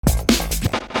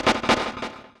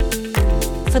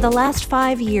For the last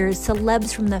 5 years,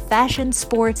 celebs from the fashion,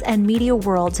 sports, and media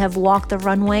worlds have walked the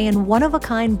runway in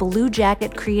one-of-a-kind blue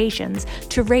jacket creations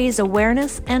to raise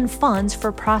awareness and funds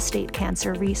for prostate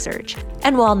cancer research.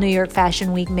 And while New York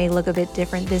Fashion Week may look a bit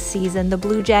different this season, the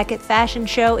Blue Jacket Fashion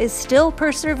Show is still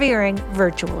persevering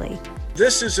virtually.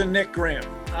 This is a Nick Graham.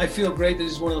 I feel great.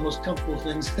 This is one of the most comfortable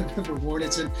things I've ever worn.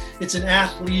 It's an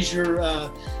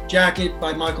athleisure jacket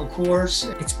by Michael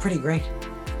Kors. It's pretty great.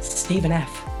 Stephen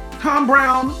F. Tom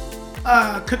Brown,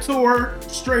 couture,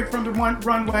 straight from the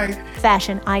runway.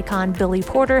 Fashion icon Billy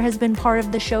Porter has been part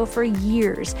of the show for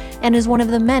years and is one of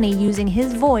the many using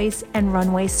his voice and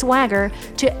runway swagger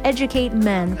to educate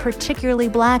men, particularly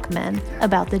black men,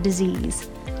 about the disease.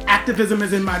 Activism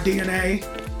is in my DNA.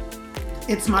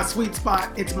 It's my sweet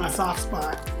spot. It's my soft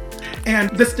spot.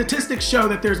 And the statistics show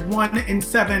that there's 1 in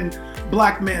 7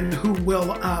 black men who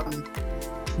will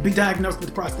be diagnosed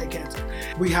with prostate cancer.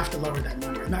 We have to lower that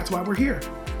number, and that's why we're here.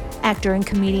 Actor and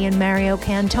comedian Mario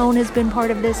Cantone has been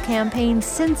part of this campaign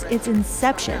since its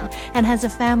inception and has a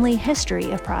family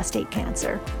history of prostate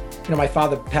cancer. My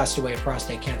father passed away of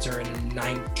prostate cancer in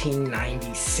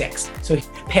 1996. So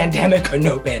pandemic or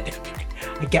no pandemic,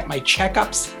 I get my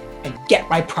checkups and get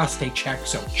my prostate checked.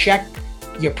 So check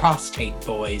your prostate,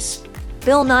 boys.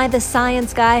 Bill Nye the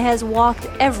Science Guy has walked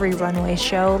every runway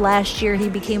show. Last year, he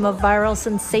became a viral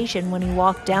sensation when he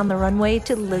walked down the runway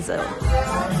to Lizzo.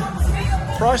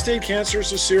 Prostate cancer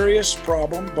is a serious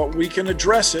problem, but we can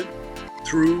address it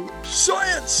through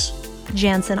science.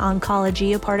 Janssen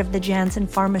Oncology, a part of the Janssen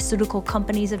Pharmaceutical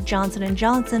Companies of Johnson &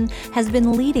 Johnson, has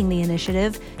been leading the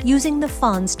initiative, using the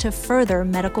funds to further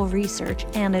medical research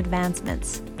and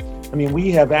advancements. We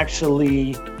have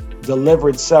actually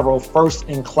delivered several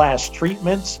first-in-class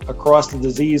treatments across the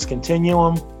disease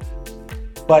continuum.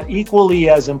 But equally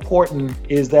as important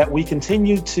is that we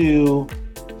continue to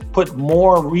put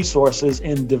more resources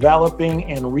in developing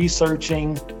and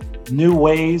researching new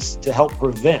ways to help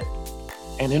prevent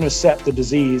and intercept the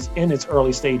disease in its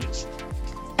early stages.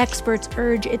 Experts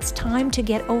urge it's time to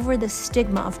get over the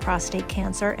stigma of prostate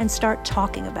cancer and start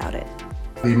talking about it.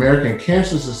 The American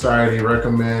Cancer Society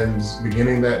recommends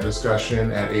beginning that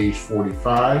discussion at age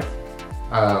 45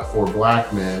 for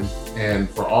Black men, and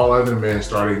for all other men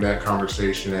starting that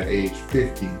conversation at age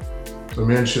 50. So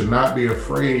men should not be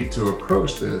afraid to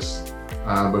approach this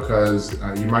because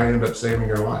you might end up saving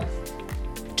your life.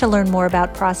 To learn more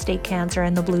about prostate cancer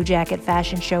and the Blue Jacket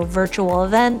Fashion Show virtual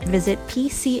event, visit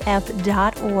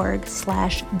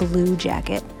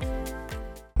pcf.org/bluejacket.